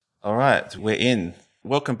All right, we're in.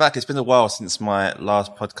 Welcome back. It's been a while since my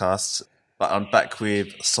last podcast, but I'm back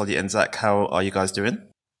with Solly and Zach. How are you guys doing?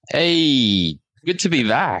 Hey, good to be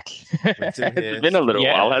back. Good to hear. It's been a little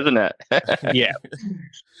while, hasn't it? Yeah.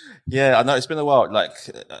 Yeah, I know it's been a while.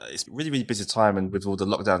 It's really, really busy time, and with all the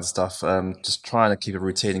lockdown and stuff, just trying to keep a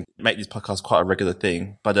routine and make these podcasts quite a regular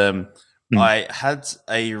thing. But I had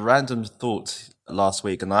a random thought last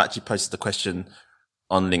week, and I actually posted the question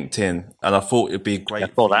on LinkedIn, and I thought it'd be great. I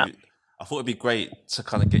thought it'd be great to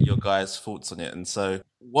kind of get your guys' thoughts on it. And so,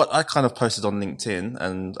 what I kind of posted on LinkedIn,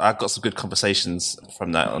 and I got some good conversations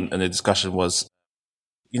from that, and the discussion was,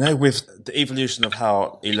 with the evolution of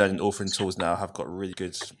how e-learning authoring tools now have got really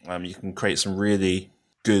good, you can create some really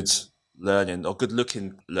good learning or good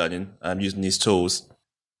looking learning using these tools.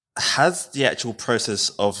 Has the actual process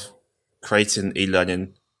of creating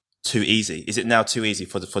e-learning too easy? Is it now too easy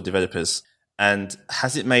for developers? And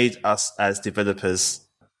has it made us as developers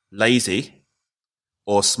lazy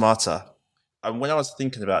or smarter? And when I was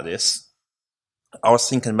thinking about this, I was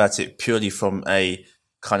thinking about it purely from a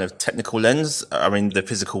kind of technical lens. I mean, the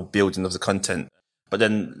physical building of the content. But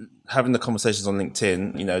then having the conversations on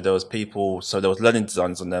LinkedIn, there was people, so there was learning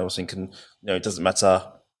designers on there. I was thinking, it doesn't matter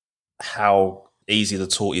how easy the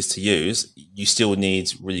tool is to use, you still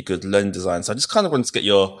need really good learning design. So I just kind of wanted to get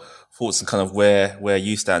your thoughts and kind of where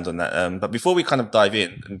you stand on that. But before we kind of dive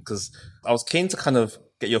in, because I was keen to kind of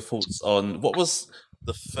get your thoughts on what was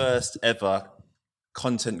the first ever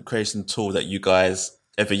content creation tool that you guys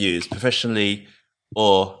ever used, professionally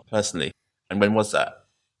or personally, and when was that?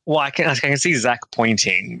 Well, I can see Zach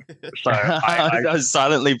pointing. So I was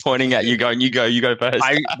silently pointing at you, going, "You go first."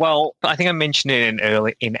 I think I mentioned it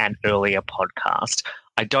in an earlier podcast.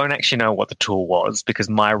 I don't actually know what the tool was because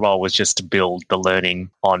my role was just to build the learning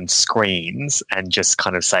on screens and just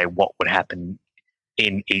kind of say what would happen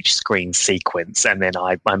in each screen sequence. And then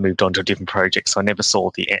I moved on to a different project, so I never saw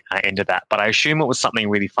the end of that. But I assume it was something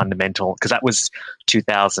really fundamental because that was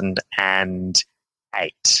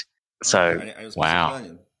 2008. So wow.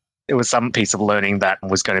 It was some piece of learning that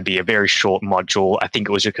was going to be a very short module. I think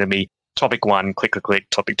it was just going to be topic 1, click,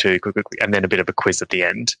 topic 2, click, and then a bit of a quiz at the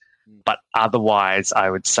end. But otherwise, I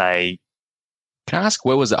would say... Can I ask,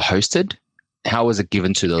 where was it hosted? How was it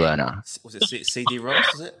given to the learner? Was it CD-ROMs,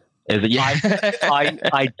 was it? Yeah.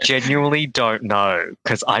 I genuinely don't know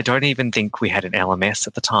because I don't even think we had an LMS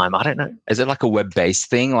at the time. I don't know. Is it like a web-based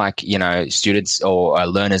thing? Like, students or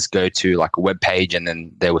learners go to like a web page and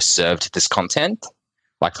then they were served this content?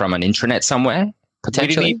 Like from an intranet somewhere,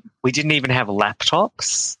 potentially? We didn't even have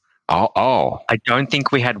laptops. Oh. I don't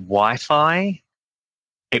think we had Wi-Fi.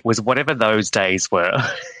 It was whatever those days were.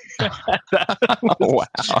 Wow.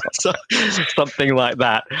 So, something like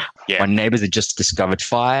that. Yeah. My neighbors had just discovered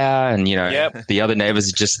fire and, the other neighbors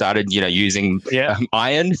had just started, using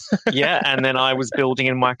iron. Yeah, and then I was building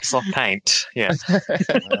in Microsoft Paint. Yeah.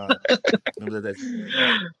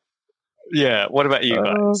 Yeah, what about you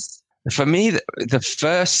guys? For me, the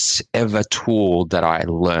first ever tool that I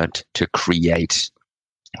learned to create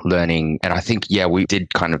learning, and I think, we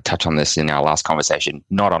did kind of touch on this in our last conversation,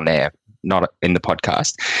 not on there, not in the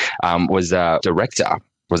podcast, was Director,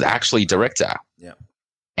 was actually Director. Yeah.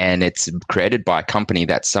 And it's created by a company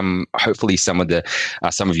that hopefully some of you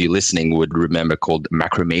listening would remember, called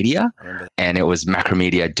Macromedia. And it was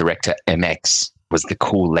Macromedia Director MX was the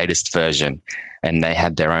cool latest version. And they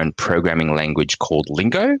had their own programming language called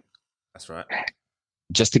Lingo. That's right.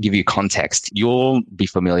 Just to give you context, you'll be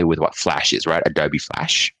familiar with what Flash is, right? Adobe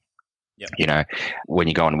Flash. Yep. When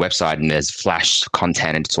you go on a website and there's Flash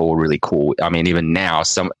content and it's all really cool. I mean, even now,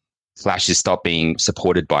 some Flash has stopped being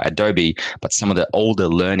supported by Adobe, but some of the older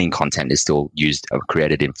learning content is still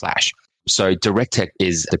created in Flash. So DirectX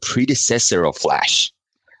is the predecessor of Flash.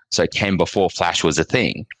 So it came before Flash was a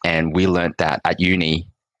thing. And we learned that at uni.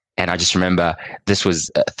 And I just remember this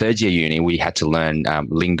was third year uni. We had to learn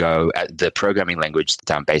Lingo, the programming language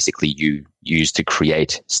that basically you use to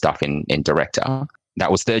create stuff in Director.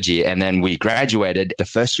 That was third year. And then we graduated. The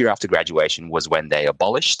first year after graduation was when they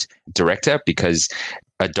abolished Director because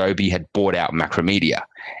Adobe had bought out Macromedia.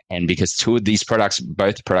 And because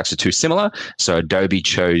both products are too similar, so Adobe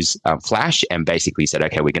chose Flash and basically said,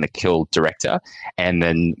 okay, we're going to kill Director. And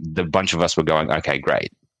then the bunch of us were going, okay,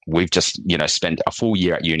 great. We've just, spent a full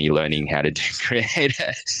year at uni learning how to create it.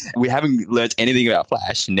 We haven't learned anything about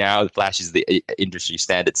Flash. Now Flash is the industry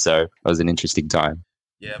standard. So it was an interesting time.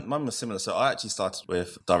 Yeah, mine was similar. So I actually started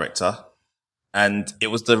with Director, and it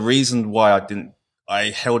was the reason why I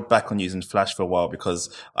held back on using Flash for a while because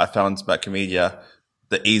I found Macromedia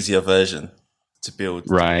the easier version to build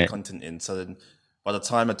content in. So then by the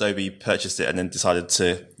time Adobe purchased it and then decided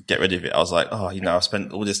to get rid of it. I was like, oh, I've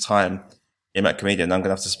spent all this time in Macromedia, and I'm going to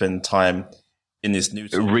have to spend time in this new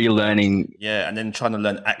tool. Relearning. Yeah, and then trying to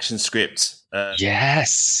learn ActionScript.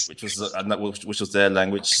 Yes. Which was their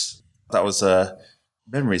language. That was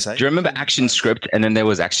memories. Eh? Do you remember ActionScript? And then there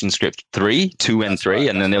was ActionScript 3, 2, and 3,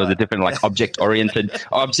 and then there was a different like object-oriented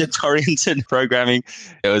programming.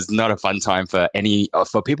 It was not a fun time for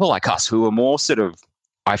people like us who were more sort of.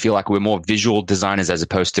 I feel like we're more visual designers as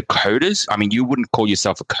opposed to coders. I mean, you wouldn't call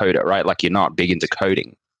yourself a coder, right? Like you're not big into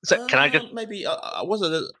coding. So can I just maybe I was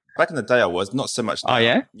back in the day. I was not so much now. Oh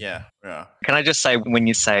yeah, yeah. Can I just say, when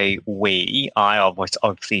you say I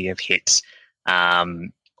obviously have hit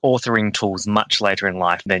authoring tools much later in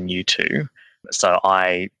life than you two. So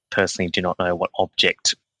I personally do not know what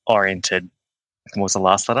object-oriented. What was the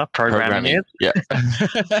last letter? Programming is. Yeah.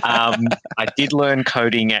 I did learn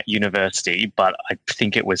coding at university, but I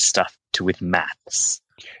think it was stuff to with maths.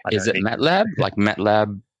 Is it MATLAB? Like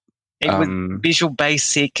MATLAB? It was Visual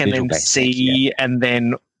Basic and then C, and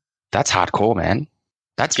then that's hardcore, man.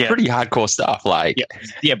 That's pretty hardcore stuff. Like,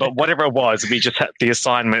 yeah, but whatever it was, we just had the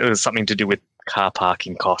assignment. It was something to do with car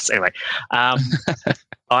parking costs. Anyway,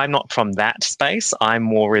 I'm not from that space. I'm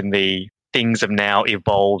more in the things have now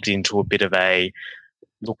evolved into a bit of a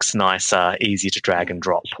looks nicer, easy to drag and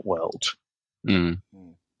drop world. Mm.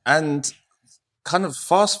 And kind of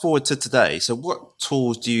fast forward to today. So what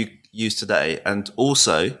tools do you use today? And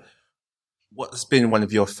also, what's been one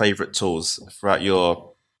of your favorite tools throughout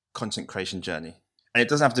your content creation journey? And it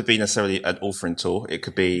doesn't have to be necessarily an authoring tool. It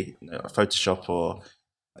could be Photoshop or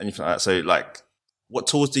anything like that. So like, what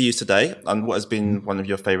tools do you use today? And what has been one of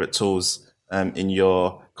your favorite tools in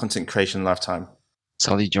your content creation lifetime?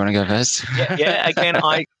 Solly, do you want to go first? Yeah. Again,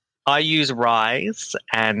 I use Rise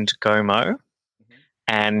and Gomo.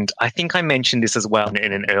 And I think I mentioned this as well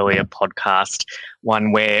in an earlier podcast,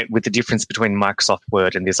 one where with the difference between Microsoft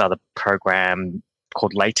Word and this other program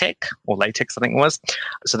called LaTeX, I think it was.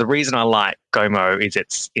 So the reason I like Gomo is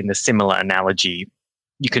it's in the similar analogy.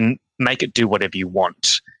 You can make it do whatever you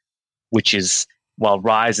want, which is, while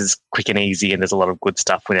Rise is quick and easy and there's a lot of good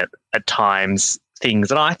stuff with it, at times things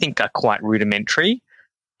that I think are quite rudimentary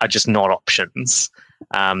are just not options.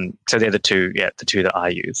 So they're the two that I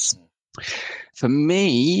use. For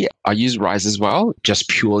me, I use Rise as well, just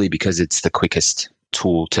purely because it's the quickest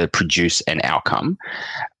tool to produce an outcome.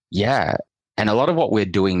 Yeah. And a lot of what we're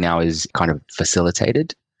doing now is kind of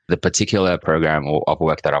facilitated. The particular program of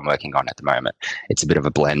work that I'm working on at the moment, it's a bit of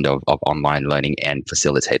a blend of online learning and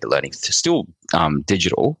facilitated learning. It's still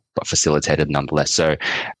digital, but facilitated nonetheless. So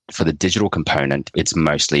for the digital component, it's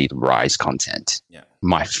mostly Rise content. Yeah.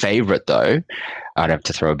 My favorite, though, I'd have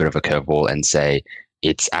to throw a bit of a curveball and say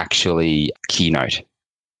it's actually Keynote.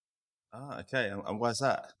 Okay. And why's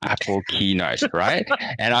that? Apple Keynote, right?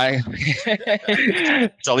 And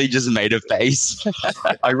Solly just made a face.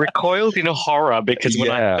 I recoiled in horror because when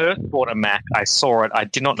I first bought a Mac, I saw it. I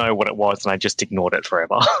did not know what it was, and I just ignored it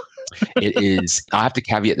forever. It is. I have to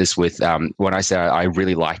caveat this with when I say I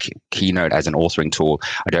really like Keynote as an authoring tool,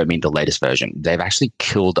 I don't mean the latest version. They've actually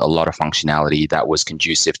killed a lot of functionality that was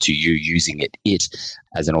conducive to you using it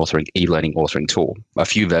as an e-learning authoring tool. A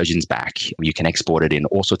few versions back, you can export it in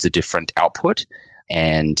all sorts of different output.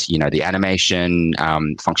 And, the animation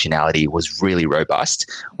functionality was really robust,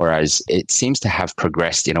 whereas it seems to have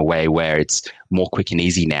progressed in a way where it's more quick and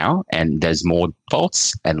easy now, and there's more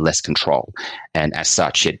defaults and less control. And as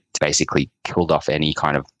such, it basically killed off any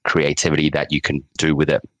kind of creativity that you can do with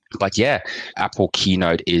it. But yeah, Apple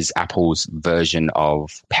Keynote is Apple's version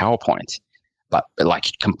of PowerPoint. But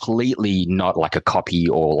like completely not like a copy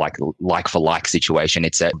or like for like situation.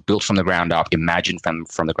 It's built from the ground up, imagined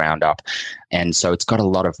from the ground up. And so it's got a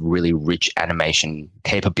lot of really rich animation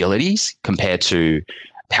capabilities compared to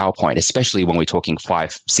PowerPoint, especially when we're talking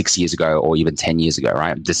 5-6 years ago or even 10 years ago,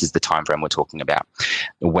 right? This is the time frame we're talking about.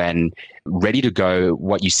 When ready to go,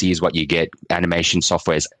 what you see is what you get. Animation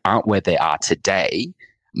softwares aren't where they are today,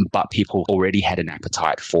 but people already had an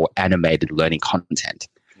appetite for animated learning content.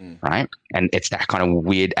 Right. And it's that kind of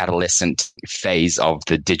weird adolescent phase of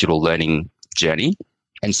the digital learning journey.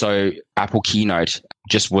 And so Apple Keynote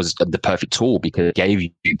just was the perfect tool because it gave you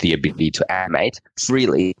the ability to animate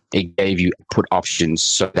freely. It gave you put options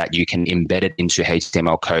so that you can embed it into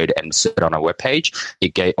HTML code and set it on a web page.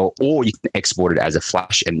 It gave, or you can export it as a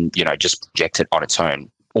Flash and, just project it on its own.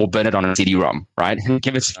 Or burn it on a CD-ROM, right?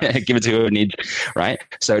 give it to whoever needs, right?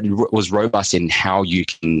 So it was robust in how you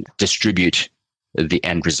can distribute the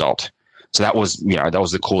end result. So that was, that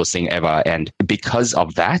was the coolest thing ever. And because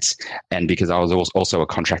of that, and because I was also a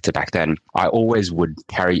contractor back then, I always would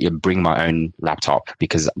bring my own laptop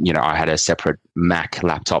because, I had a separate Mac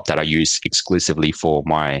laptop that I use exclusively for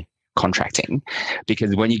my contracting.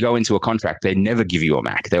 Because when you go into a contract, they never give you a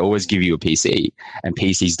Mac. They always give you a PC, and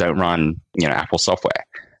PCs don't run, Apple software.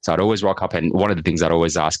 So I'd always rock up, and one of the things I'd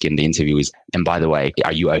always ask in the interview is, and by the way,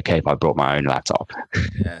 are you okay if I brought my own laptop?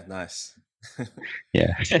 Yeah, nice.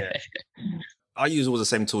 Yeah. I use all the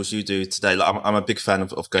same tools you do today. Like, I'm a big fan of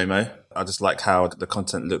Gomo. I just like how the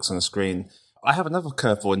content looks on the screen. I have another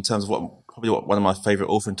curveball in terms of what one of my favorite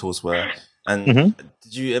authoring tools were. And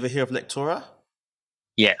did you ever hear of Lectora?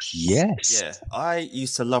 Yes. Yeah, I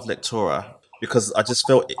used to love Lectora because I just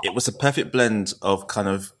felt it was a perfect blend of kind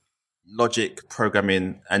of logic,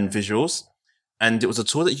 programming, and visuals. And it was a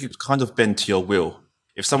tool that you could kind of bend to your will.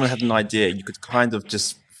 If someone had an idea, you could kind of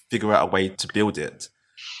just figure out a way to build it.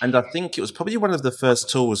 And I think it was probably one of the first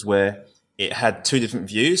tools where it had two different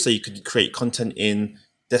views. So you could create content in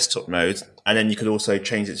desktop mode, and then you could also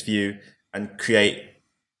change its view and create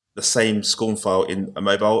the same SCORM file in a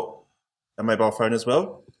mobile phone as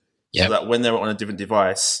well. Yep. So that when they were on a different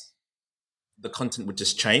device, the content would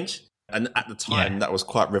just change. And at the time, that was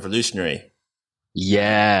quite revolutionary.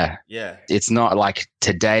 Yeah. It's not like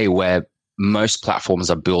today where most platforms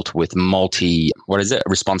are built with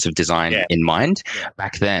responsive design in mind. Yeah.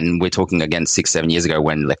 Back then, we're talking again 6-7 years ago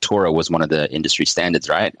when Lectora was one of the industry standards,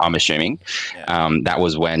 right? I'm assuming. Yeah. That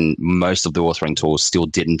was when most of the authoring tools still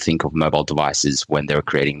didn't think of mobile devices when they were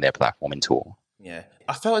creating their platforming tool. Yeah.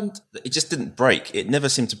 I felt it just didn't break. It never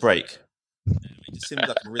seemed to break. It just seemed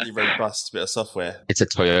like a really robust bit of software. It's a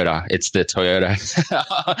Toyota. It's the Toyota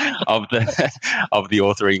of the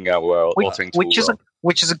authoring world. Authoring tool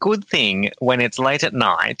which is a good thing when it's late at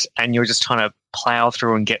night and you're just trying to plow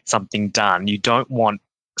through and get something done. You don't want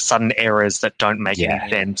sudden errors that don't make any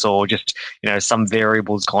sense, or just some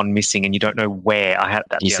variables gone missing and you don't know where. I had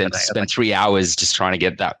that. You spend 3 hours just trying to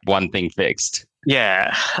get that one thing fixed.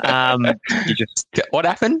 Yeah. What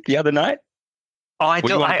happened the other night? Were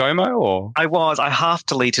you on Gomo, or? I half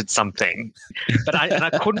deleted something, but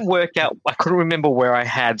I couldn't work out. I couldn't remember where I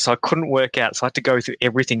had, so I couldn't work out. So I had to go through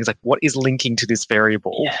everything. It's like, what is linking to this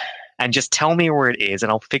variable? Yeah. And just tell me where it is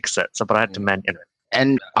and I'll fix it. So, but I had to manage it.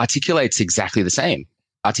 And Articulate's exactly the same.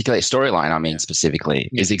 Articulate Storyline, specifically,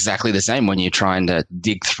 is exactly the same when you're trying to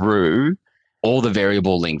dig through all the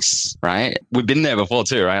variable links, right? We've been there before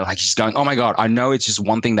too, right? Like just going, oh my God, I know it's just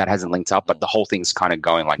one thing that hasn't linked up, but the whole thing's kind of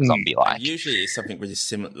going like zombie-like. Usually it's something really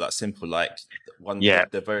simple, like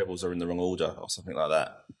the variables are in the wrong order or something like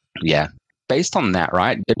that. Yeah. Based on that,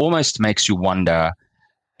 right, it almost makes you wonder,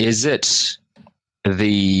 is it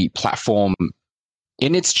the platform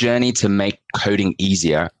in its journey to make coding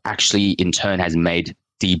easier actually in turn has made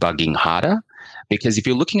debugging harder? Because if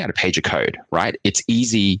you're looking at a page of code, right, it's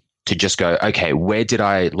easy to just go, okay, where did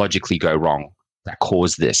I logically go wrong that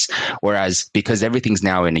caused this? Whereas because everything's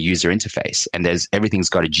now in a user interface and everything's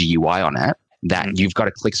got a GUI on it, that you've got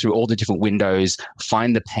to click through all the different windows,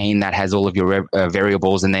 find the pane that has all of your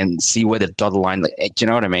variables, and then see where the dotted line, do you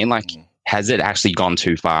know what I mean? Like, has it actually gone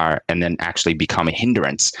too far and then actually become a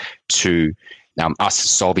hindrance to us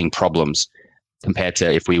solving problems compared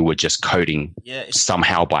to if we were just coding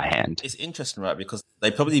somehow by hand? It's interesting, right? Because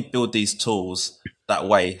they probably build these tools that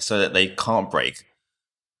way so that they can't break.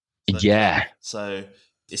 So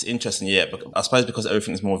it's interesting, but I suppose because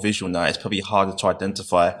everything's more visual now, it's probably harder to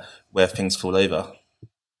identify where things fall over.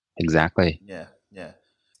 Exactly. Yeah.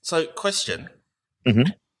 So question,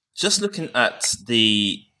 just looking at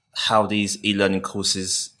how these e-learning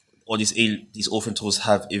courses or these authoring tools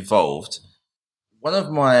have evolved, one of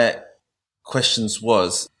my questions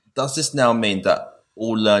was, does this now mean that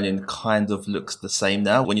all learning kind of looks the same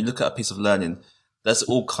now? When you look at a piece of learning, does it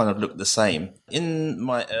all kind of look the same? In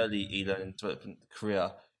my early e-learning development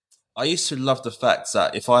career, I used to love the fact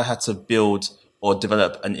that if I had to build or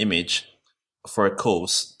develop an image for a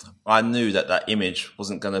course, I knew that image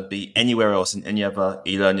wasn't going to be anywhere else in any other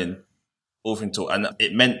e-learning authoring tool. And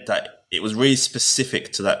it meant that it was really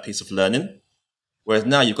specific to that piece of learning. Whereas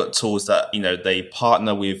now you've got tools that, they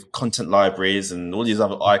partner with content libraries and all these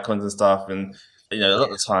other icons and stuff. And, a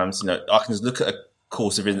lot of times, I can just look at a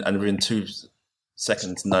course within 2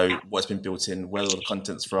 seconds know what's been built in, where all the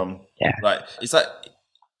content's from. Yeah. Like, is that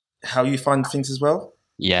how you find things as well?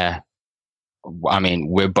 Yeah. I mean,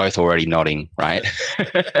 we're both already nodding, right?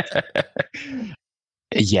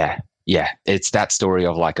 Yeah. It's that story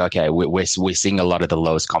of like, okay, we're seeing a lot of the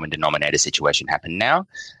lowest common denominator situation happen now.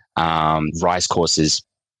 Rise courses,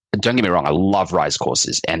 don't get me wrong, I love Rise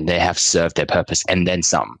courses and they have served their purpose and then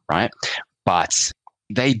some, right? But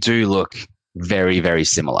they do look very, very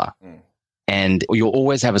similar. And you'll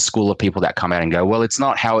always have a school of people that come out and go, well, it's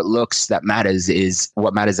not how it looks that matters. Is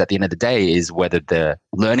what matters at the end of the day is whether the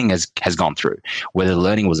learning has gone through, whether the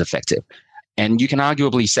learning was effective. And you can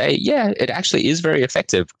arguably say, yeah, it actually is very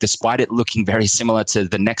effective, despite it looking very similar to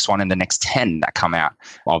the next one and the next 10 that come out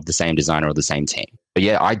of the same designer or the same team. But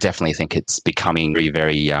yeah, I definitely think it's becoming very,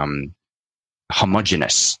 very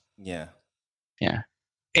homogenous. Yeah. Yeah.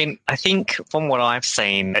 And I think from what I've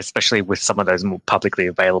seen, especially with some of those more publicly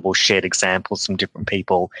available shared examples from different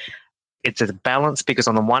people, it's a balance because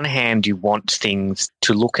on the one hand, you want things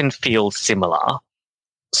to look and feel similar,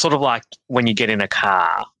 sort of like when you get in a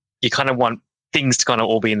car, you kind of want things to kind of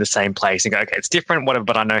all be in the same place and go, okay, it's different, whatever,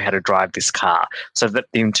 but I know how to drive this car. So that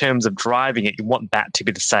in terms of driving it, you want that to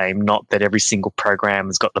be the same, not that every single program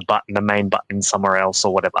has got the main button somewhere else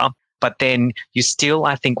or whatever. But then you still,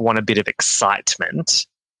 I think, want a bit of excitement.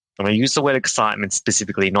 And I use the word excitement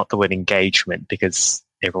specifically, not the word engagement, because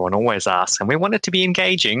everyone always asks, and we want it to be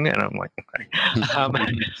engaging. And I'm like,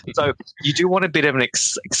 okay. So you do want a bit of an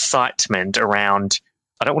excitement around,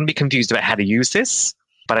 I don't want to be confused about how to use this,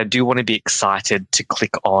 but I do want to be excited to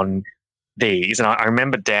click on these. And I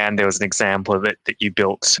remember, Dan, there was an example of it that you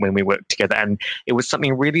built when we worked together, and it was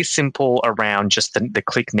something really simple around just the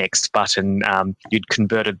click next button. You'd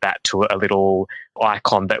converted that to a little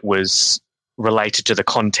icon that was related to the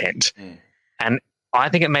content. And I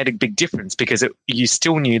think it made a big difference because you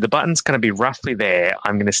still knew the button's going to be roughly there.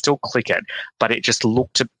 I'm going to still click it, but it just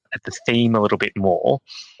looked at the theme a little bit more.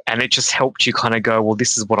 And it just helped you kind of go, well,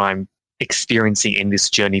 this is what I'm experiencing in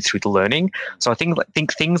this journey through the learning. So I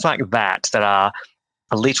think things like that are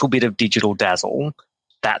a little bit of digital dazzle,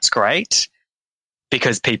 that's great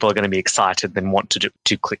because people are going to be excited and want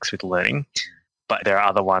to click through the learning. But there are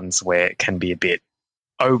other ones where it can be a bit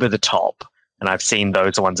over the top. And I've seen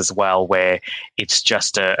those ones as well where it's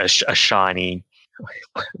just a shiny.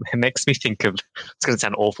 It makes me think of, it's going to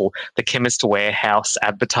sound awful, the Chemist Warehouse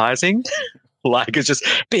advertising. Like it's just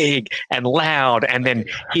big and loud, and then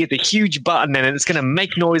here's the huge button, and it's going to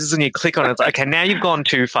make noises when you click on it. It's like, okay, now you've gone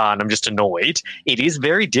too far, and I'm just annoyed. It is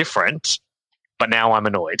very different, but now I'm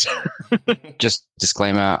annoyed. Just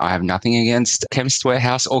disclaimer, I have nothing against Chemist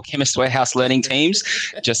Warehouse or Chemist Warehouse learning teams.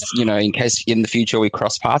 Just, in case in the future we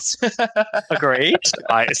cross paths. Agreed.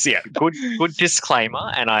 Good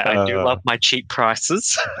disclaimer. And I do love my cheap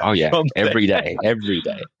prices. Oh, yeah. Every day.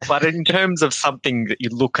 But in terms of something that you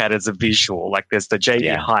look at as a visual, like there's the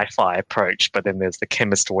JD Hi-Fi approach, but then there's the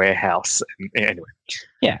Chemist Warehouse. Anyway.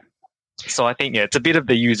 Yeah. So I think, it's a bit of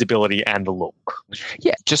the usability and the look.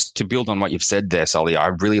 Yeah, just to build on what you've said there, Solly, I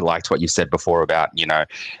really liked what you said before about,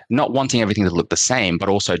 not wanting everything to look the same, but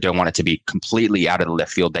also don't want it to be completely out of the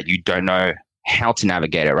left field that you don't know how to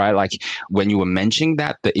navigate it, right? Like when you were mentioning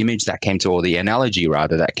that, the image that came to, or the analogy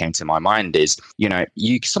rather that came to my mind is,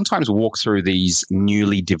 you sometimes walk through these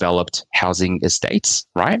newly developed housing estates,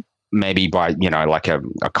 right? Maybe by, like a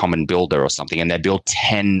common builder or something, and they build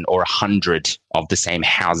 10 or 100 of the same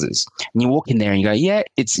houses. And you walk in there and you go, yeah,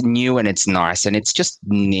 it's new and it's nice and it's just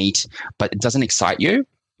neat, but it doesn't excite you.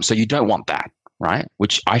 So you don't want that, right?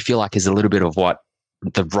 Which I feel like is a little bit of what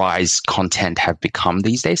the Rise content have become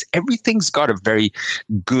these days. Everything's got a very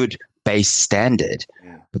good base standard,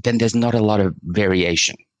 but then there's not a lot of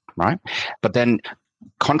variation, right? But then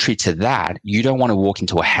contrary to that, you don't want to walk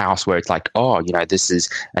into a house where it's like, oh, this is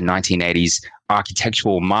a 1980s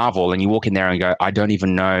architectural marvel, and you walk in there and go, I don't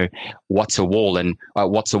even know what's a wall and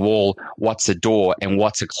what's a door and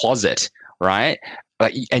what's a closet, right?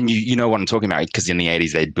 And you know what I'm talking about, because in the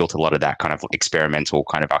 80s they built a lot of that kind of experimental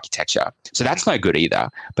kind of architecture. So that's no good either.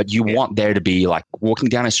 But you want there to be like walking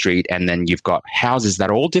down a street and then you've got houses that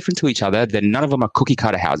are all different to each other. Then none of them are cookie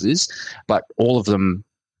cutter houses, but all of them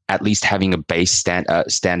at least having a base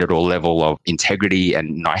standard or level of integrity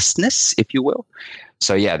and niceness, if you will.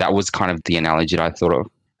 So yeah, that was kind of the analogy that I thought of.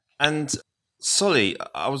 And Solly,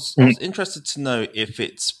 I was interested to know if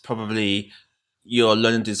it's probably your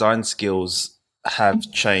learning design skills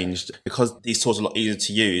have changed because these tools are a lot easier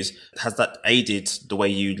to use. Has that aided the way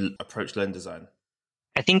you approach learning design?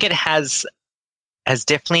 I think it has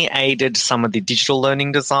definitely aided some of the digital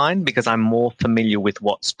learning design because I'm more familiar with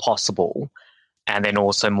what's possible. And then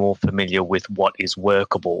also more familiar with what is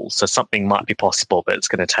workable. So something might be possible, but it's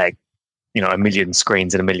going to take, 1 million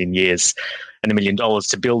screens in 1 million years and $1 million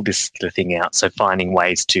to build this thing out. So finding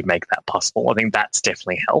ways to make that possible, I think that's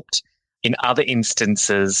definitely helped. In other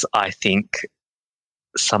instances, I think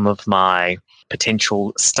some of my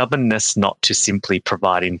potential stubbornness not to simply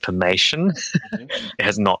provide information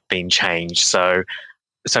has not been changed. So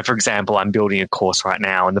for example, I'm building a course right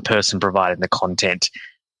now, and the person providing the content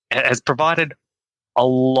has provided a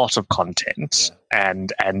lot of content. Yeah.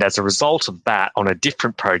 And as a result of that, on a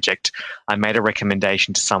different project, I made a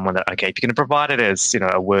recommendation to someone that, okay, if you're going to provide it as,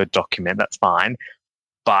 a Word document, that's fine.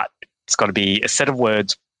 But it's got to be a set of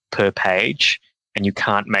words per page, and you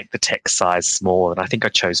can't make the text size smaller. And I think I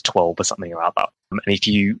chose 12 or something or other. And if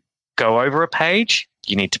you go over a page,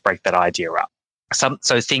 you need to break that idea up.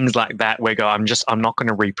 So things like that, where I'm not going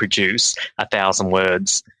to reproduce 1,000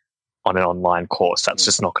 words on an online course. That's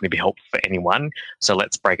just not going to be helpful for anyone. So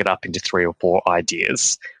let's break it up into 3 or 4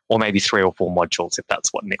 ideas, or maybe 3 or 4 modules if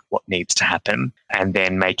that's what needs to happen. And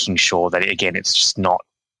then making sure that, again, it's just not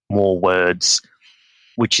more words,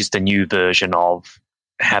 which is the new version of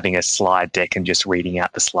having a slide deck and just reading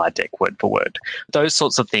out the slide deck word for word. Those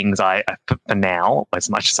sorts of things, I for now, as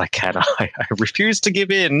much as I can, I refuse to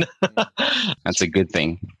give in. That's a good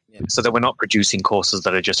thing. So that we're not producing courses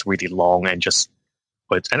that are just really long and just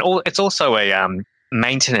words. And it's also a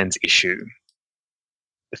maintenance issue.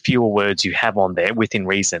 The fewer words you have on there, within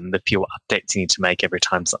reason, the fewer updates you need to make every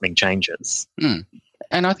time something changes.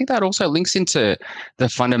 And I think that also links into the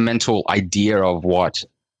fundamental idea of what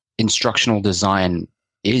instructional design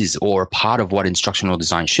is, or a part of what instructional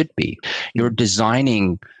design should be. You're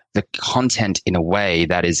designing the content in a way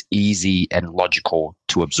that is easy and logical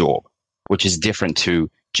to absorb, which is different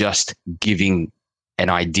to just giving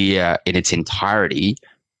an idea in its entirety,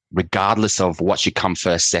 regardless of what should come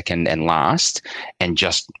first, second, and last, and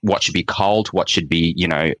just what should be culled, what should be,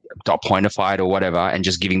 dot pointified or whatever, and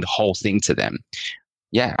just giving the whole thing to them.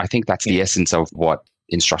 Yeah, I think that's the essence of what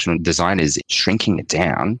instructional design is, shrinking it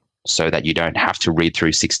down so that you don't have to read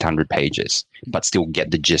through 600 pages, but still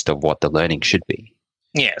get the gist of what the learning should be.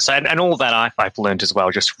 Yeah, so and all that I've learned as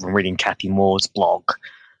well just from reading Kathy Moore's blog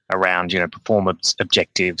around, performance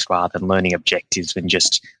objectives rather than learning objectives, and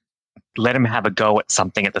just let them have a go at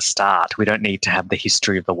something at the start. We don't need to have the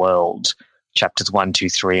history of the world, chapters 1, 2,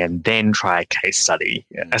 3, and then try a case study,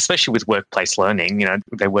 especially with workplace learning,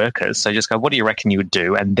 they're workers. So just go, what do you reckon you would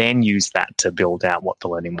do? And then use that to build out what the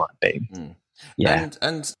learning might be. Yeah.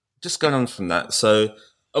 And just going on from that, so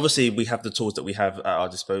obviously we have the tools that we have at our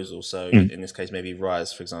disposal. So in this case, maybe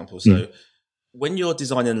Rise, for example. So when you're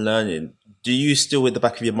designing and learning, do you still, in the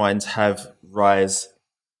back of your mind, have Rise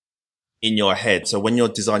in your head? So when you're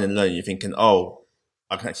designing and learning, you're thinking, oh,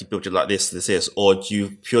 I can actually build it like this, or do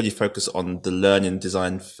you purely focus on the learning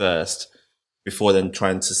design first before then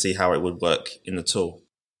trying to see how it would work in the tool?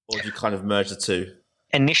 Or do you kind of merge the two?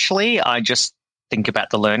 Initially, I just think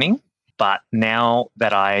about the learning. But now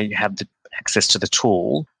that I have the access to the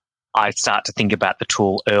tool, I start to think about the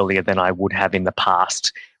tool earlier than I would have in the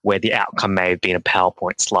past, where the outcome may have been a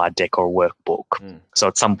PowerPoint slide deck or a workbook. So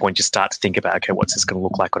at some point you start to think about, okay, what's this going to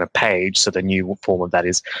look like on a page? So the new form of that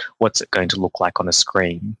is, what's it going to look like on a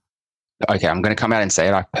screen? Okay, I'm going to come out and say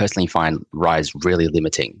it. I personally find Rise really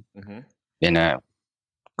limiting in a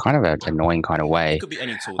kind of an annoying kind of way. It could be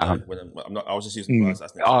any tool. I was just using Rise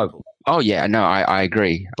as an example. Oh yeah, no, I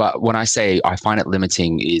agree. But when I say I find it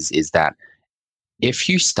limiting is that if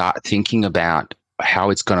you start thinking about how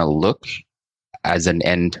it's going to look as an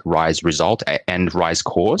end Rise result, end Rise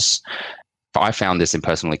course, I found this in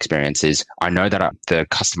personal experiences. I know that the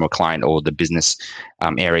customer, client, or the business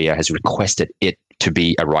area has requested it to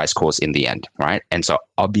be a Rise course in the end, right? And so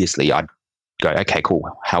obviously I'd go, okay, cool.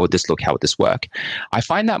 How would this look? How would this work? I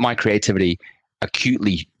find that my creativity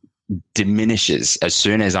acutely diminishes as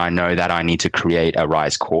soon as I know that I need to create a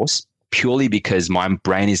Rise course, purely because my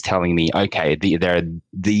brain is telling me, okay, there are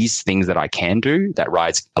these things that I can do that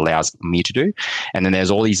Rise allows me to do. And then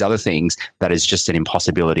there's all these other things that is just an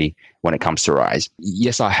impossibility when it comes to Rise.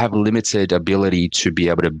 Yes, I have limited ability to be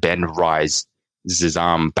able to bend Rise's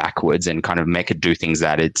arm backwards and kind of make it do things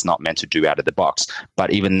that it's not meant to do out of the box.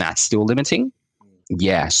 But even that's still limiting.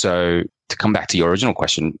 Yeah. So to come back to your original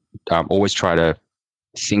question, always try to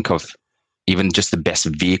think of even just the best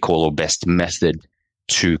vehicle or best method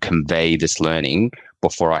to convey this learning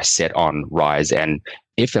before I set on Rise. And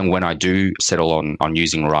if and when I do settle on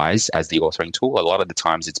using Rise as the authoring tool, a lot of the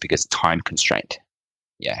times it's because time constraint.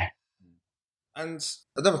 Yeah. And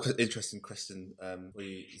another interesting question for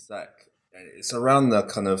you, Zach, it's around the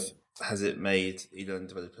kind of, has it made e-learning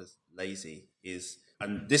developers lazy?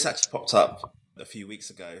 And this actually popped up a few weeks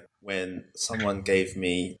ago when someone gave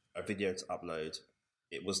me a video to upload.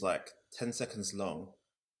 It was like 10 seconds long,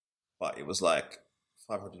 but it was like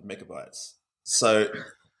 500 megabytes. So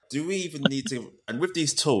do we even need to, and with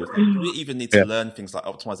these tools, do we even need to learn things like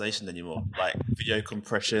optimization anymore? Like video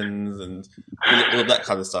compressions and all of that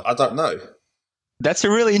kind of stuff? I don't know. That's a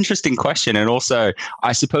really interesting question. And also,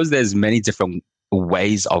 I suppose there's many different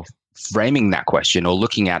ways of framing that question or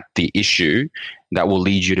looking at the issue that will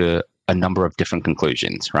lead you to a number of different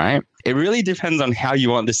conclusions, right? It really depends on how you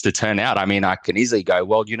want this to turn out. I mean, I can easily go,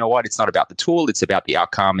 well, you know what? It's not about the tool, it's about the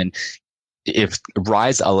outcome. And if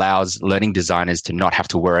Rise allows learning designers to not have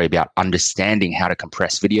to worry about understanding how to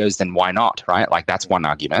compress videos, then why not, right? Like that's one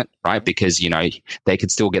argument, right? Because, they could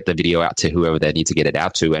still get the video out to whoever they need to get it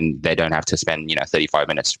out to, and they don't have to spend, 35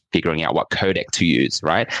 minutes figuring out what codec to use,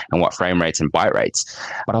 right? And what frame rates and byte rates.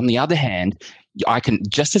 But on the other hand, I can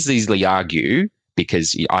just as easily argue,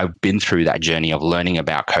 because I've been through that journey of learning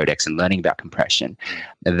about codecs and learning about compression,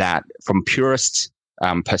 that from purist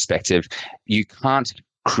perspective, you can't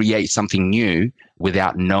create something new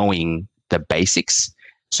without knowing the basics.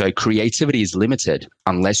 So creativity is limited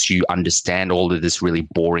unless you understand all of this really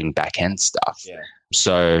boring back-end stuff. Yeah.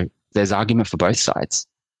 So there's argument for both sides.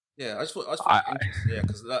 Yeah, I just thought interesting,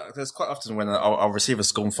 because there's quite often when I'll receive a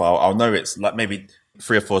SCORM file, I'll know it's like maybe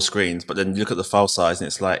 3 or 4 screens, but then you look at the file size and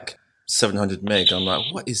it's like 700 meg. I'm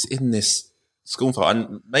like, what is in this SCORM file?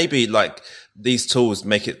 And maybe like these tools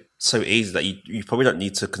make it so easy that you probably don't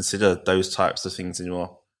need to consider those types of things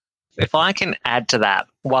anymore. If I can add to that,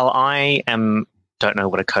 while I don't know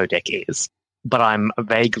what a codec is, but I'm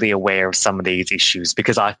vaguely aware of some of these issues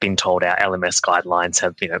because I've been told our LMS guidelines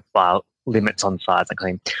have, file limits on size and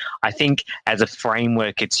clean. I think as a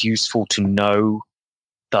framework, it's useful to know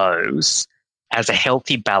those as a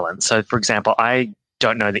healthy balance. So, for example, I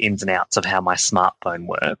don't know the ins and outs of how my smartphone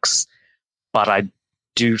works, but I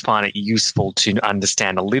do find it useful to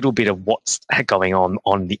understand a little bit of what's going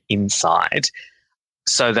on the inside,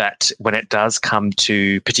 so that when it does come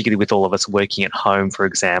to, particularly with all of us working at home, for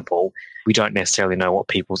example, we don't necessarily know what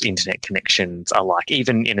people's internet connections are like,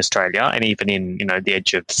 even in Australia and even in, the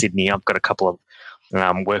edge of Sydney. I've got a couple of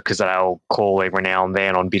workers that I'll call every now and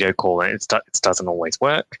then on video call, and it doesn't always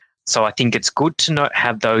work. So I think it's good to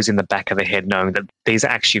have those in the back of the head, knowing that these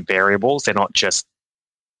are actually variables. They're not just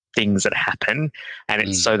things that happen. And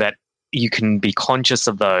it's so that you can be conscious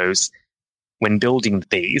of those when building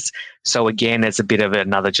these. So again, it's a bit of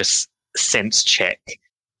another just sense check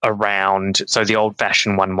around. So the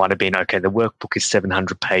old-fashioned one might have been, okay, the workbook is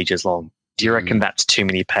 700 pages long. Do you reckon that's too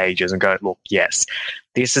many pages? And go, look, yes.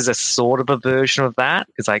 This is a sort of a version of that.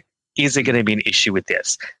 It's like, is there going to be an issue with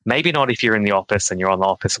this? Maybe not if you're in the office and you're on the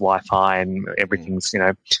office Wi-Fi and everything's,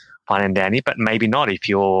 fine and dandy, but maybe not if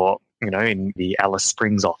you're, in the Alice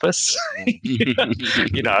Springs office.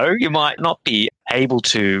 You might not be able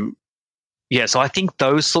to. Yeah, so I think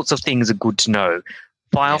those sorts of things are good to know.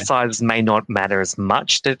 File sizes may not matter as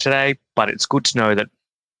much today, but it's good to know that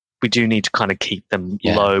we do need to kind of keep them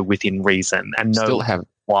low within reason and know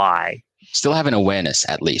why. Still have an awareness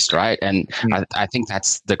at least, right? And I think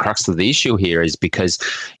that's the crux of the issue here, is because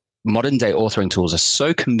modern day authoring tools are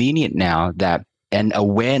so convenient now that an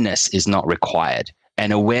awareness is not required.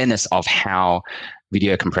 An awareness of how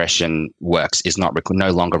video compression works is no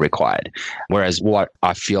longer required. Whereas what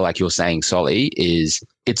I feel like you're saying, Solly, is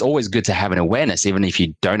it's always good to have an awareness, even if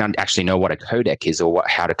you don't actually know what a codec is or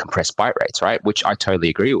how to compress byte rates, right? Which I totally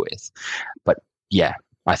agree with. But yeah,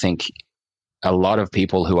 I think a lot of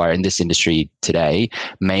people who are in this industry today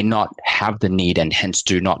may not have the need and hence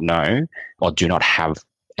do not know or do not have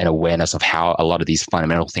an awareness of how a lot of these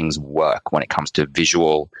fundamental things work when it comes to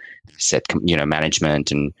visual set,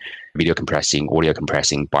 management and video compressing, audio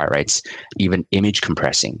compressing, byte rates, even image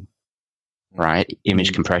compressing, right?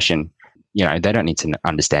 Image compression, they don't need to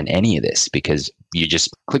understand any of this because you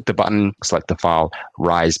just click the button, select the file,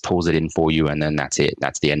 Rise pulls it in for you, and then that's it.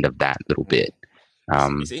 That's the end of that little bit.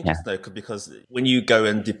 It's interesting though, because when you go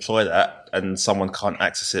and deploy that and someone can't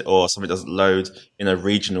access it or something doesn't load in a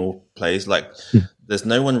regional place, there's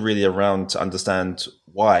no one really around to understand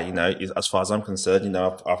why, as far as I'm concerned,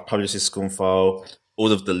 I've published this SCORM file,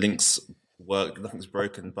 all of the links work, nothing's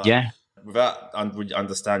broken, but without really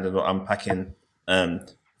understanding or unpacking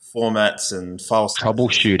formats and file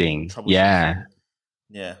troubleshooting.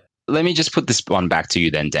 Yeah. Let me just put this one back to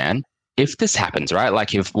you then, Dan. If this happens, right,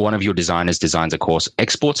 like if one of your designers designs a course,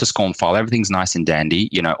 exports a SCORM file, everything's nice and dandy,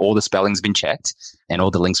 all the spelling's been checked and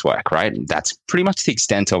all the links work, right? That's pretty much the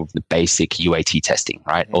extent of the basic UAT testing,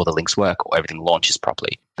 right? All the links work, or everything launches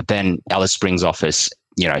properly. But then Alice Springs office,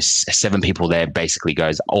 7 people there basically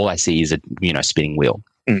goes, all I see is a, spinning wheel.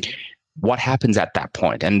 What happens at that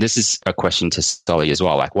point? And this is a question to Solly as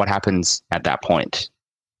well. Like, what happens at that point?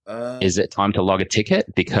 Is it time to log a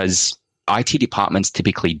ticket? Because IT departments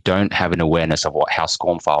typically don't have an awareness of how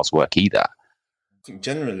SCORM files work either. I think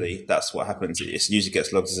generally that's what happens. It usually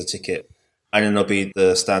gets logged as a ticket, and then there'll be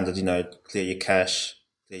the standard, clear your cache,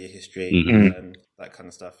 clear your history, that kind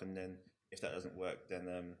of stuff. And then if that doesn't work, then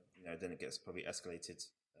then it gets probably escalated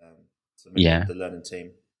to the learning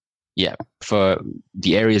team. Yeah. For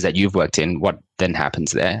the areas that you've worked in, what then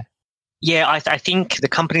happens there? Yeah, I think the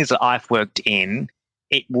companies that I've worked in,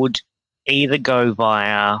 it would either go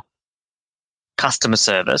via customer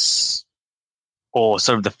service or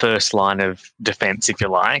sort of the first line of defense, if you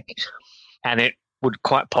like. And it would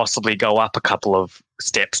quite possibly go up a couple of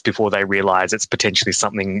steps before they realize it's potentially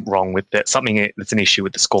something wrong with it, something that's an issue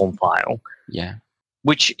with the SCORM file. Yeah.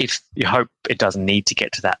 Which, if you hope it doesn't need to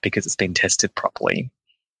get to that because it's been tested properly.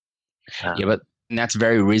 Yeah, but that's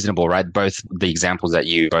very reasonable, right? Both the examples that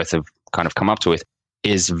you both have kind of come up with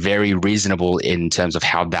is very reasonable in terms of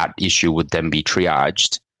how that issue would then be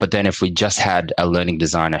triaged. But then if we just had a learning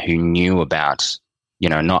designer who knew about,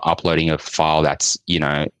 not uploading a file that's,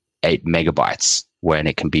 8 megabytes when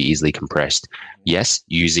it can be easily compressed. Yes,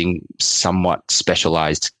 using somewhat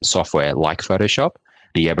specialized software like Photoshop,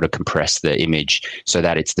 be able to compress the image so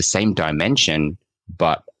that it's the same dimension,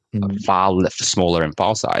 but far smaller in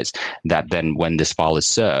file size, that then when this file is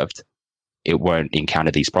served, it won't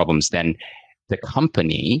encounter these problems. Then the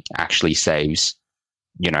company actually saves,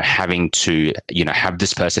 having to, have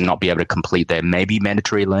this person not be able to complete their maybe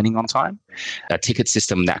mandatory learning on time, a ticket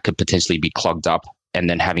system that could potentially be clogged up, and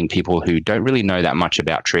then having people who don't really know that much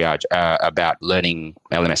about triage, about learning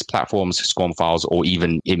LMS platforms, SCORM files, or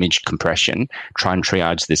even image compression, try and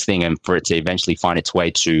triage this thing and for it to eventually find its way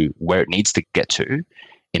to where it needs to get to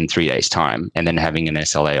in 3 days' time, and then having an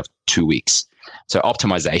SLA of 2 weeks. So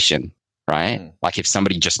optimization, right? Like if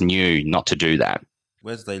somebody just knew not to do that.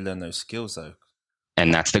 Where do they learn those skills though?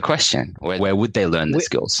 And that's the question. Where would they learn the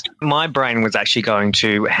skills? My brain was actually going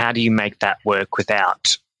to, how do you make that work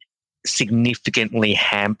without significantly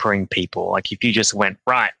hampering people? Like if you just went,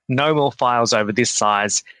 right, no more files over this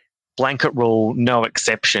size, blanket rule, no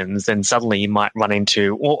exceptions, then suddenly you might run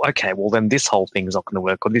into, then this whole thing is not going to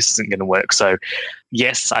work, or this isn't going to work. So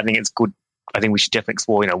yes, I think it's good. I think we should definitely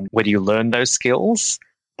explore, where do you learn those skills,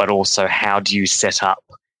 but also how do you set up?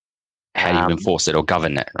 How do you enforce it or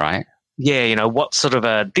govern it, right? Yeah, what sort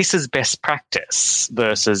of this is best practice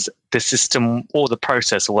versus the system or the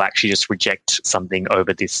process will actually just reject something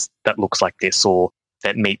over this that looks like this, or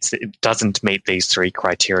that it doesn't meet these 3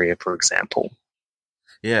 criteria, for example.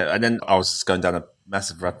 Yeah, and then I was just going down a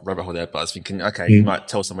massive rabbit hole there, but I was thinking, okay, you might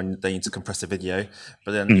tell someone they need to compress a video,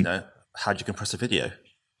 but then, how do you compress a video?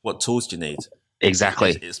 What tools do you need?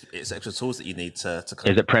 Exactly. It's extra tools that you need to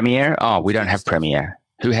Is it Premiere? Oh, we don't have Premiere.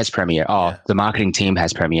 Who has Premiere? Oh, yeah. The marketing team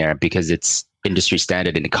has Premiere because it's industry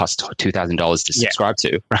standard and it costs $2,000 to subscribe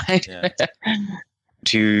to, right? Yeah.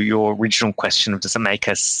 To your original question of does it make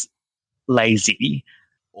us lazy?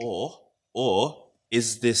 Or are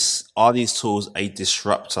these tools a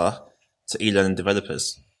disruptor to e-learning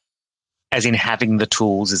developers? As in having the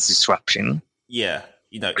tools is disruption? Yeah.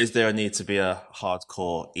 Is there a need to be a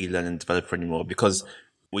hardcore e-learning developer anymore? Because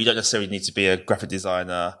we don't necessarily need to be a graphic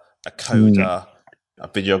designer, a coder, a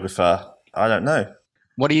videographer. I don't know.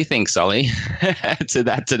 What do you think, Sully, to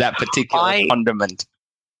that particular fundament?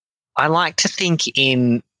 I like to think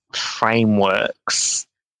in frameworks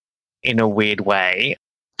in a weird way.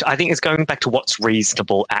 I think it's going back to what's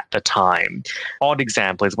reasonable at the time. Odd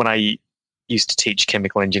example is when I used to teach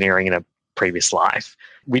chemical engineering in a previous life.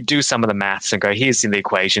 We'd do some of the maths and go, here's the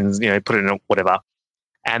equations, put it in whatever.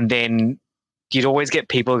 And then you'd always get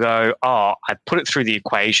people go, oh, I put it through the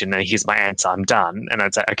equation and here's my answer, I'm done. And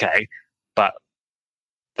I'd say, okay, but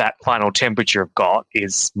that final temperature I've got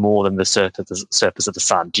is more than the surface of the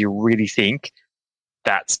sun. Do you really think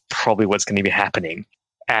that's probably what's going to be happening?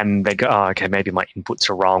 And they go, oh, okay, maybe my inputs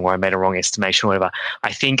are wrong or I made a wrong estimation or whatever.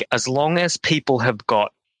 I think as long as people have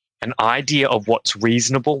got an idea of what's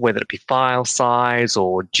reasonable, whether it be file size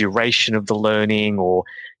or duration of the learning or,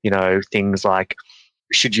 things like,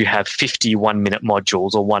 should you have 50 1-minute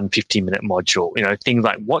modules or 1 50-minute module? Things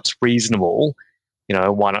like what's reasonable,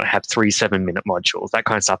 why not have 3 7-minute modules, that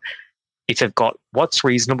kind of stuff. If they've got what's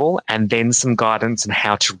reasonable and then some guidance on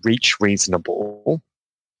how to reach reasonable,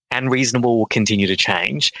 and reasonable will continue to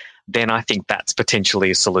change, then I think that's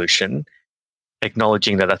potentially a solution,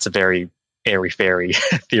 acknowledging that that's a very airy-fairy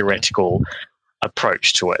theoretical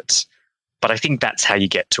approach to it. But I think that's how you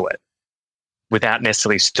get to it, without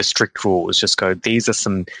necessarily the strict rules. Just go, these are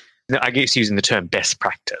some, I guess using the term best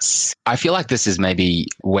practice. I feel like this is maybe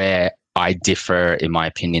where I differ, in my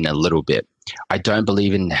opinion, a little bit. I don't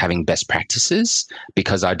believe in having best practices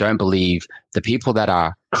because I don't believe the people that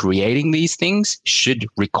are creating these things should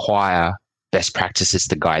require best practices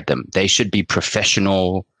to guide them. They should be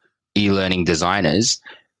professional e-learning designers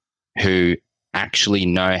who actually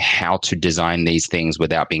know how to design these things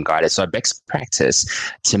without being guided. So best practice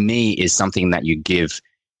to me is something that you give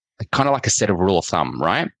kind of like a set of rule of thumb,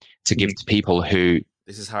 right? To give to people who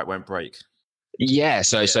This is how it won't break. Yeah.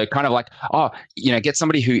 So kind of like, get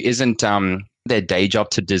somebody who isn't their day job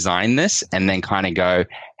to design this, and then kind of go,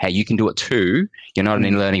 hey, you can do it too. You're not an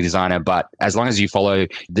e-learning designer, but as long as you follow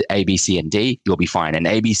the A, B, C, and D, you'll be fine. And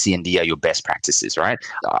A, B, C, and D are your best practices, right?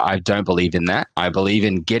 I don't believe in that. I believe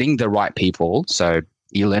in getting the right people, so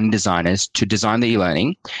e-learning designers, to design the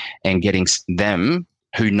e-learning, and getting them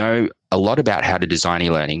who know a lot about how to design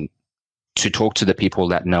e-learning to talk to the people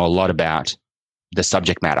that know a lot about the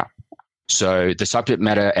subject matter. So the subject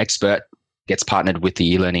matter expert gets partnered with the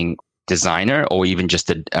e-learning designer, or even just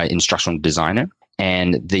the instructional designer,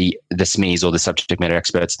 and the SMEs, or the subject matter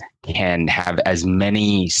experts, can have as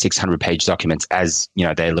many 600-page documents as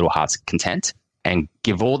their little heart's content, and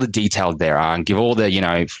give all the detail there are, and give all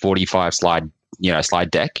the 45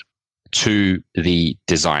 slide deck to the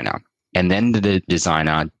designer, and then the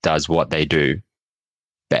designer does what they do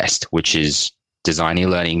best, which is design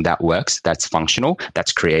e-learning that works, that's functional,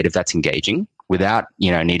 that's creative, that's engaging, without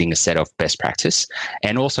needing a set of best practice,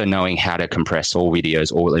 and also knowing how to compress all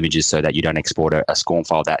videos, all images, so that you don't export a SCORM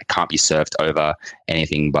file that can't be served over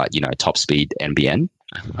anything but top speed NBN.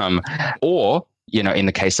 Or in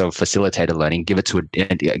the case of facilitated learning, give it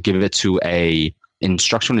to a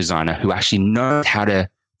instructional designer who actually knows how to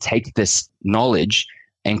take this knowledge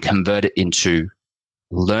and convert it into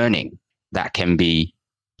learning that can be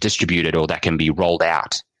distributed or that can be rolled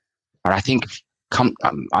out. And I think,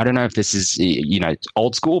 I don't know if this is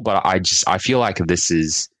old school, but I feel like this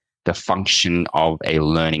is the function of a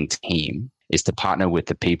learning team, is to partner with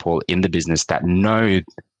the people in the business that know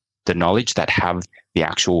the knowledge, that have the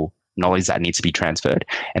actual knowledge that needs to be transferred,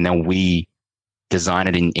 and then we design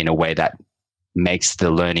it in a way that makes the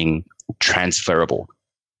learning transferable,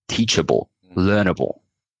 teachable, learnable.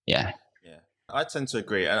 Yeah. I tend to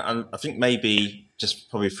agree. And I think maybe just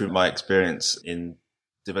probably through my experience in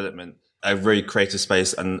development, a very creative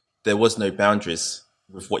space, and there was no boundaries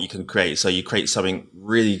with what you can create. So you create something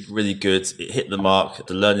really, really good. It hit the mark.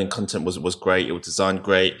 The learning content was great. It was designed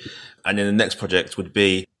great. And then the next project would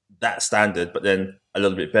be that standard, but then a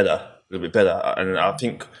little bit better. And I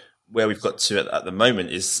think where we've got to at the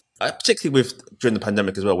moment is, particularly during the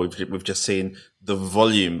pandemic as well, we've just seen the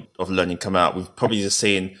volume of learning come out. We've probably just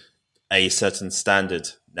seen a certain standard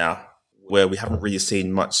now where we haven't really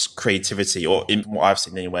seen much creativity, or in what I've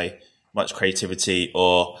seen anyway, much creativity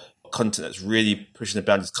or content that's really pushing the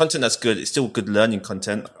boundaries. Content that's good. It's still good learning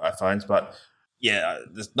content, I find. But yeah,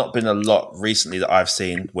 there's not been a lot recently that I've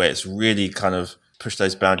seen where it's really kind of pushed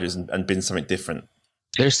those boundaries and been something different.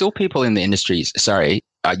 There's still people in the industries. Sorry,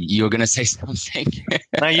 you were going to say something.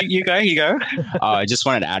 No, you go. I just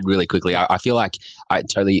wanted to add really quickly. I feel like I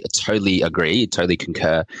totally agree, totally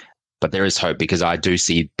concur. But there is hope, because I do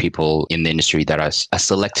see people in the industry that are a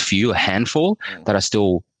select few, a handful, that are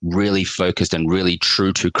still really focused and really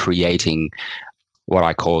true to creating what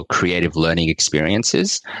I call creative learning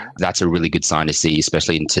experiences. That's a really good sign to see,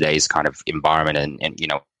 especially in today's kind of environment and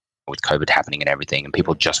with COVID happening and everything, and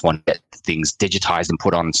people just want to get things digitized and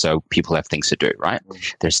put on so people have things to do, right?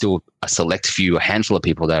 There's still a select few, a handful of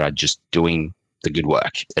people that are just doing the good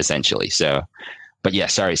work, essentially. So, but yeah,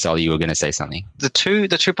 sorry, Sally, you were going to say something. The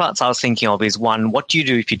two parts I was thinking of is, one, what do you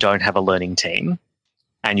do if you don't have a learning team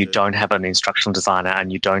and you don't have an instructional designer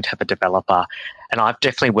and you don't have a developer? And I've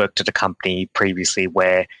definitely worked at a company previously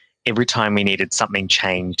where every time we needed something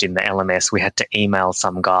changed in the LMS, we had to email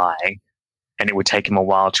some guy, and it would take him a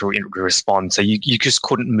while to respond. So you just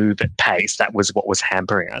couldn't move at pace. That was what was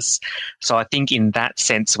hampering us. So I think in that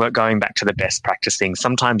sense, we're going back to the best practice thing.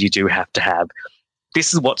 Sometimes you do have to have,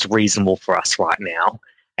 this is what's reasonable for us right now,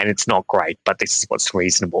 and it's not great, but this is what's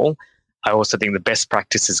reasonable. I also think the best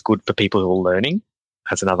practice is good for people who are learning.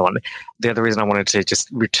 That's another one. The other reason I wanted to just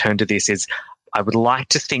return to this is I would like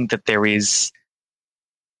to think that there is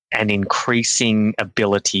an increasing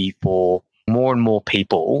ability for more and more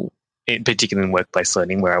people, particularly in workplace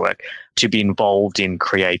learning where I work, to be involved in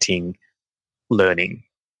creating learning.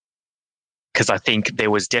 Because I think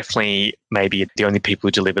there was definitely maybe the only people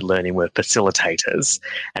who delivered learning were facilitators.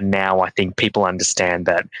 And now I think people understand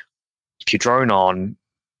that if you drone on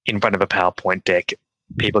in front of a PowerPoint deck,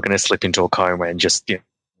 people are going to slip into a coma and just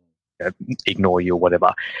ignore you or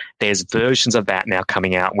whatever. There's versions of that now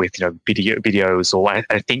coming out with videos, or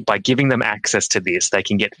I think by giving them access to this, they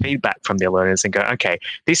can get feedback from their learners and go, okay,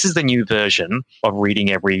 this is the new version of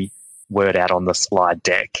reading every word out on the slide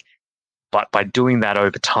deck. But by doing that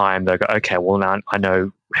over time, they'll go, okay, well, now I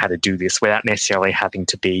know how to do this without necessarily having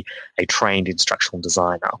to be a trained instructional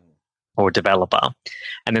designer or a developer.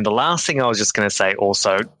 And then the last thing I was just going to say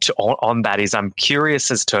also on that is I'm curious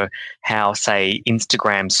as to how, say,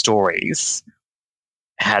 Instagram stories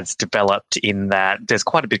has developed in that there's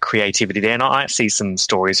quite a bit of creativity there. And I see some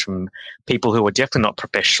stories from people who are definitely not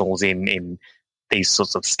professionals in these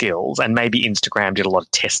sorts of skills. And maybe Instagram did a lot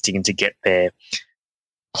of testing to get their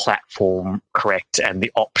platform correct and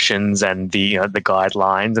the options and the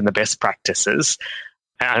guidelines and the best practices.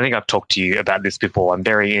 And I think I've talked to you about this before. I'm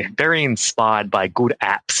very, very inspired by good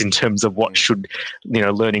apps in terms of what should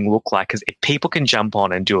learning look like. Because if people can jump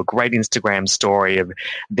on and do a great Instagram story of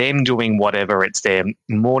them doing whatever, it's their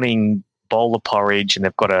morning bowl of porridge and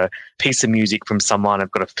they've got a piece of music from someone,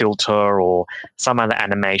 they've got a filter or some other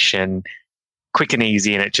animation, quick and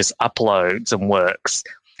easy, and it just uploads and works.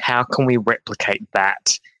 How can we replicate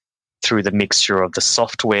that through the mixture of the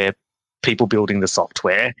software, people building the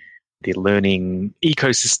software, the learning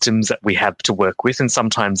ecosystems that we have to work with, and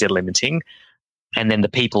sometimes they're limiting, and then the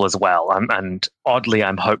people as well. And oddly,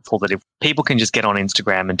 I'm hopeful that if people can just get on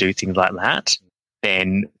Instagram and do things like that,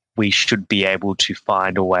 then we should be able to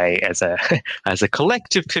find a way as a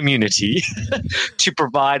collective community to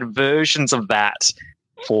provide versions of that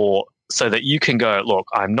so that you can go, look,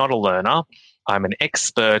 I'm not a learner. I'm an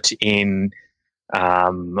expert in, I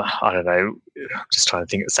don't know, just trying to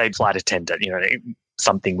think, say flight attendant,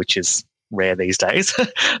 something which is rare these days.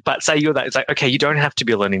 But say you're that, it's like, okay, you don't have to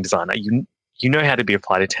be a learning designer. You know how to be a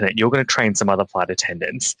flight attendant. You're going to train some other flight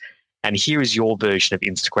attendants. And here is your version of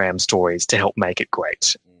Instagram stories to help make it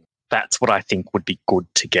great. That's what I think would be good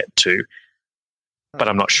to get to. But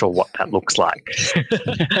I'm not sure what that looks like.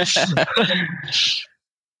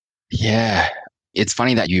 Yeah. It's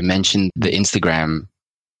funny that you mentioned the Instagram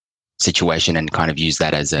situation and kind of use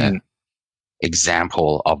that as an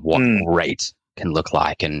example of what great can look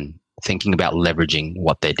like, and thinking about leveraging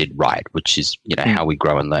what they did right, which is, how we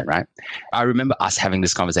grow and learn, right? I remember us having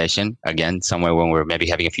this conversation again somewhere when we were maybe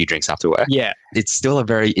having a few drinks after work. Yeah. It's still a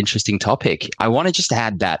very interesting topic. I want to just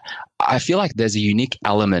add that I feel like there's a unique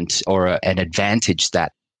element or an advantage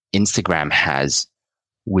that Instagram has,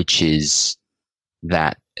 which is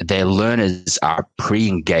that their learners are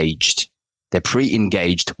pre-engaged. They're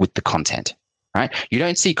pre-engaged with the content, right? You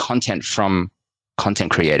don't see content from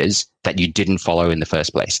content creators that you didn't follow in the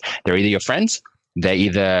first place. They're either your friends, they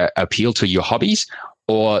either appeal to your hobbies,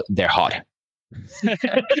 or they're hot.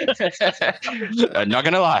 I'm not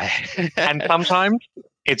going to lie. And sometimes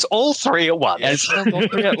it's all three at once. It's all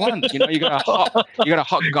three at once. You got a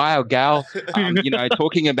hot guy or gal,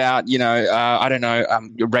 talking about, I don't know,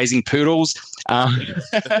 raising poodles,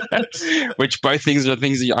 which both things are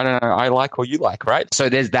things that, I don't know, I like or you like, right? So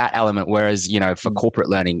there's that element. Whereas, for corporate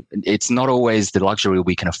learning, it's not always the luxury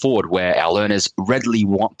we can afford, where our learners readily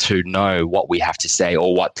want to know what we have to say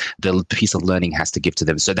or what the piece of learning has to give to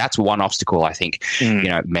them. So that's one obstacle I think,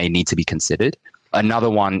 may need to be considered. Another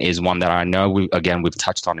one is one that I know we've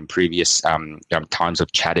touched on in previous times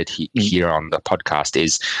we've chatted here on the podcast,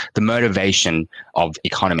 is the motivation of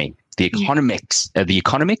economy, the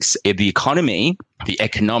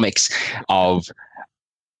economics of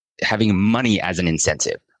having money as an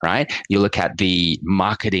incentive, right? You look at the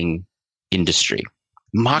marketing industry.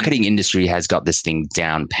 Marketing industry has got this thing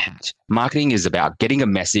down pat. Marketing is about getting a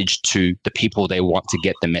message to the people they want to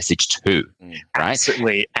get the message to, right?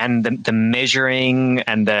 Absolutely. And the measuring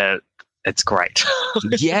and it's great.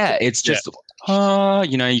 Yeah, it's just, you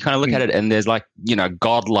kind of look at it and there's like,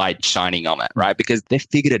 godlight shining on it, right? Because they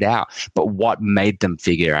figured it out. But what made them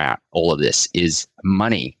figure out all of this is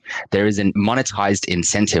money. There is a monetized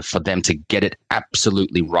incentive for them to get it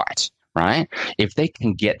absolutely right? If they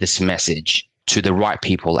can get this message to the right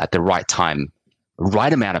people at the right time,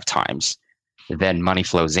 right amount of times, then money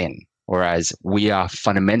flows in. Whereas we are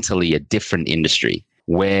fundamentally a different industry.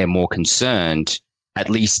 We're more concerned, at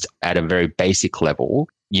least at a very basic level,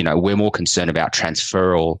 we're more concerned about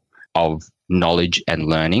transferal of knowledge and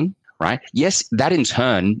learning, right? Yes, that in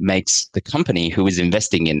turn makes the company who is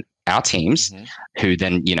investing in our teams, who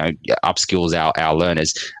then, upskills our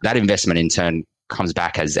learners, that investment in turn comes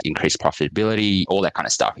back as increased profitability, all that kind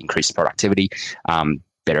of stuff, increased productivity,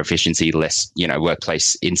 better efficiency, less,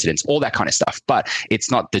 workplace incidents, all that kind of stuff. But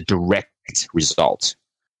it's not the direct result.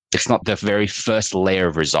 It's not the very first layer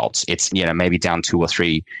of results. It's, maybe down 2 or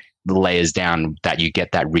 3 layers down that you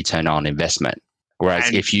get that return on investment.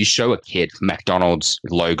 Whereas if you show a kid McDonald's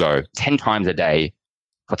logo 10 times a day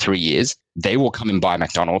for 3 years, they will come and buy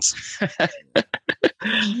McDonald's.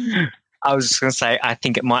 I was just going to say, I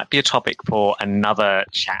think it might be a topic for another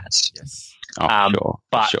chat. Yes. Sure.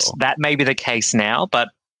 That may be the case now, but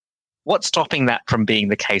what's stopping that from being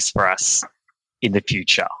the case for us in the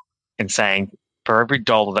future? And saying, for every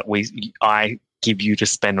dollar that I give you to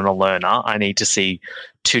spend on a learner, I need to see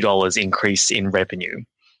 $2 increase in revenue.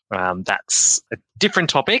 That's a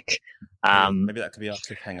different topic, Maybe that could be our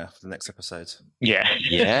cliffhanger for the next episode. Yeah.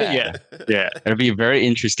 Yeah. Yeah. It'll be a very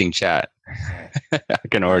interesting chat. I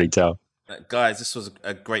can already tell. Guys, this was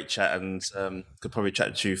a great chat, and could probably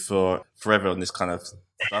chat to you for forever on this kind of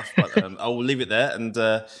stuff. But I will leave it there. And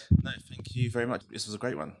no, thank you very much. This was a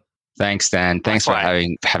great one. Thanks, Dan. Thanks for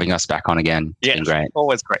having us back on again. It's been great.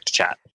 Always great to chat.